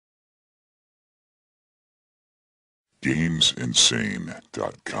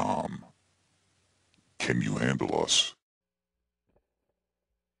GamesInsane.com. Can you handle us?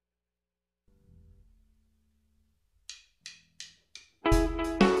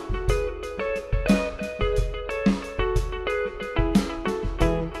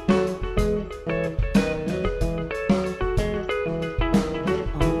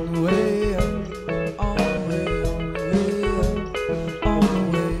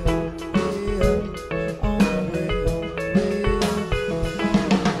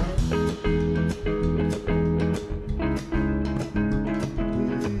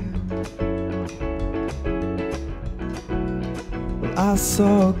 I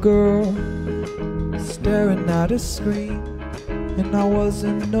saw a girl staring at a screen, and I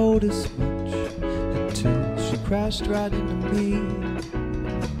wasn't noticed much until she crashed right into me.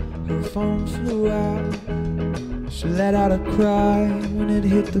 Her phone flew out, she let out a cry when it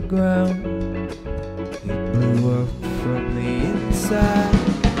hit the ground. It blew up from the inside.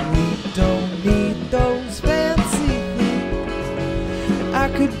 We don't need those fancy things, and I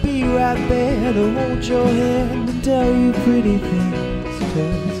could be right there to hold your hand and tell you pretty things.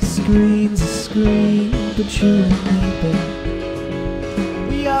 'Cause the screen's a screen, but you and me, babe,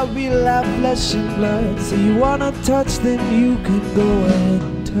 we are real life flesh and blood. So you wanna touch, then you can go ahead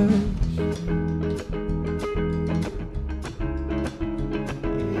and touch.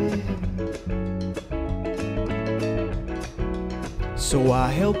 Yeah. So I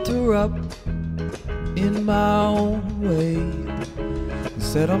helped her up in my own way.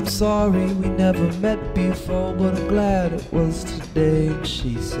 Said I'm sorry we never met before, but I'm glad it was today. And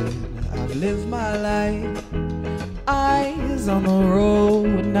she said, I've lived my life, eyes on the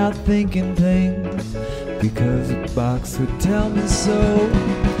road, not thinking things, because a box would tell me so.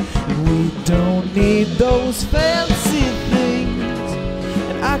 We don't need those fancy things,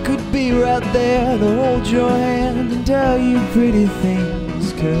 and I could be right there to hold your hand and tell you pretty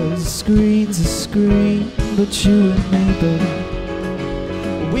things. 'Cause the screen's a screen, but you and me, baby,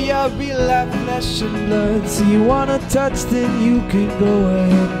 we are real life flesh and blood. So you wanna touch, then you can go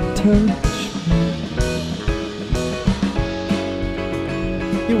ahead and touch me.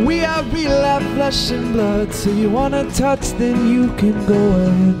 Yeah, we are real life flesh and blood. So you wanna touch, then you can go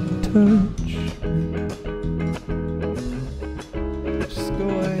ahead and touch me. Just go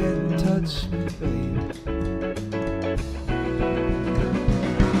ahead and touch me, baby.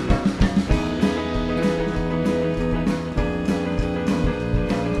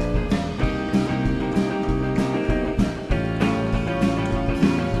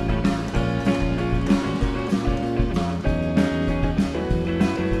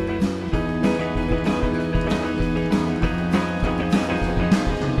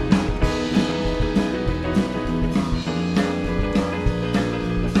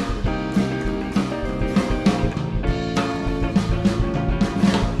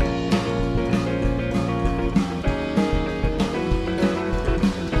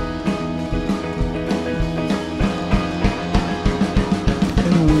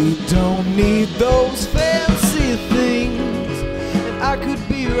 Don't need those fancy things, and I could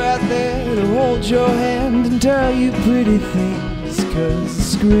be right there to hold your hand and tell you pretty things. 'Cause the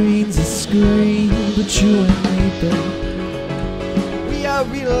screen's a screen, but you and me, babe, we are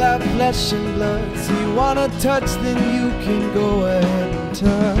real life flesh and blood. So you wanna touch, then you can go ahead and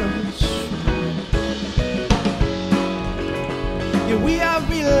touch. Yeah, we are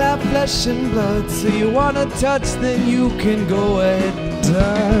real life flesh and blood. So you wanna touch, then you can go ahead and touch.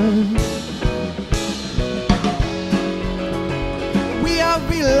 We are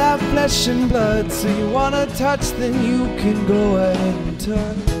real life flesh and blood. So you wanna touch, then you can go ahead and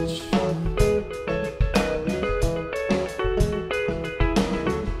touch.